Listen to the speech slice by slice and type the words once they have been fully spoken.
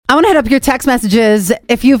I want to hit up your text messages.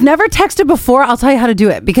 If you've never texted before, I'll tell you how to do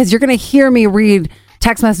it because you're going to hear me read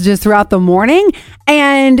text messages throughout the morning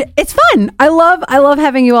and it's fun. I love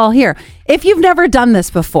having you all here. If you've never done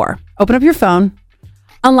this before, open up your phone,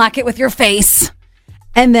 unlock it with your face,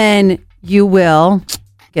 and then you will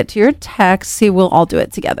get to your text. See, we'll all do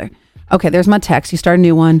it together. Okay, there's my text. You start a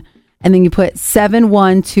new one and then you put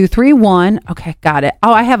 71231. Okay, got it.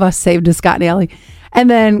 Oh, I have us saved to Scott and Allie. And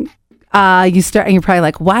then you start and you're probably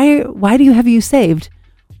like, why do you have you saved?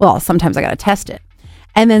 Well, sometimes I got to test it.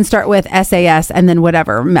 And then start with SAS and then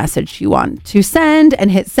whatever message you want to send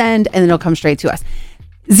and hit send and then it'll come straight to us.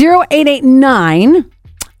 0889.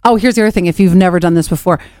 Oh, here's the other thing. If you've never done this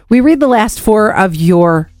before, we read the last four of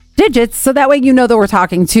your digits so that way you know that we're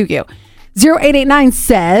talking to you. 0889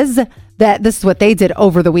 says that this is what they did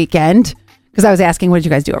over the weekend. Because I was asking, what did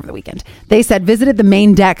you guys do over the weekend? They said visited the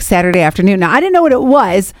main deck Saturday afternoon. Now, I didn't know what it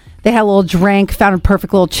was. They had a little drink, found a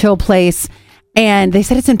perfect little chill place. And they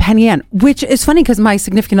said it's in Penn Yan, which is funny because my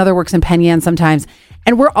significant other works in Penn Yan sometimes.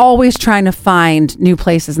 And we're always trying to find new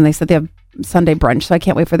places. And they said they have Sunday brunch. So I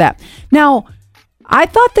can't wait for that. Now, I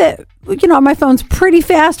thought that, my phone's pretty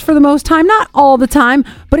fast for the most time. Not all the time.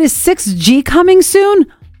 But is 6G coming soon?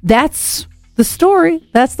 That's the story.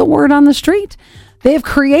 That's the word on the street. They have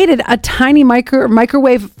created a tiny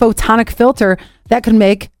microwave photonic filter that can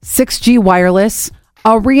make 6G wireless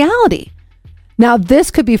a reality. Now, this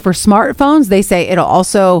could be for smartphones. They say it'll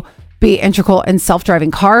also be integral in self-driving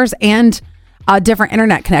cars and different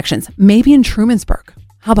internet connections. Maybe in Trumansburg.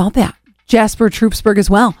 How about that? Jasper, Troopsburg as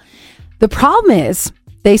well. The problem is,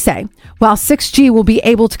 they say, while 6G will be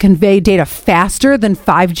able to convey data faster than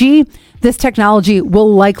 5G, this technology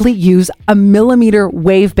will likely use a millimeter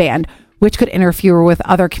wave band, which could interfere with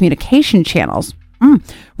other communication channels.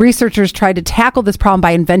 Researchers tried to tackle this problem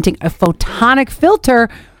by inventing a photonic filter,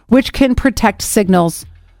 which can protect signals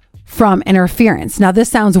from interference. Now, this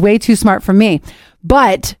sounds way too smart for me,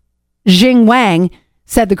 but Jing Wang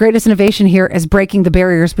said the greatest innovation here is breaking the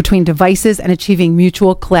barriers between devices and achieving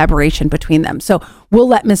mutual collaboration between them. So we'll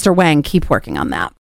let Mr. Wang keep working on that.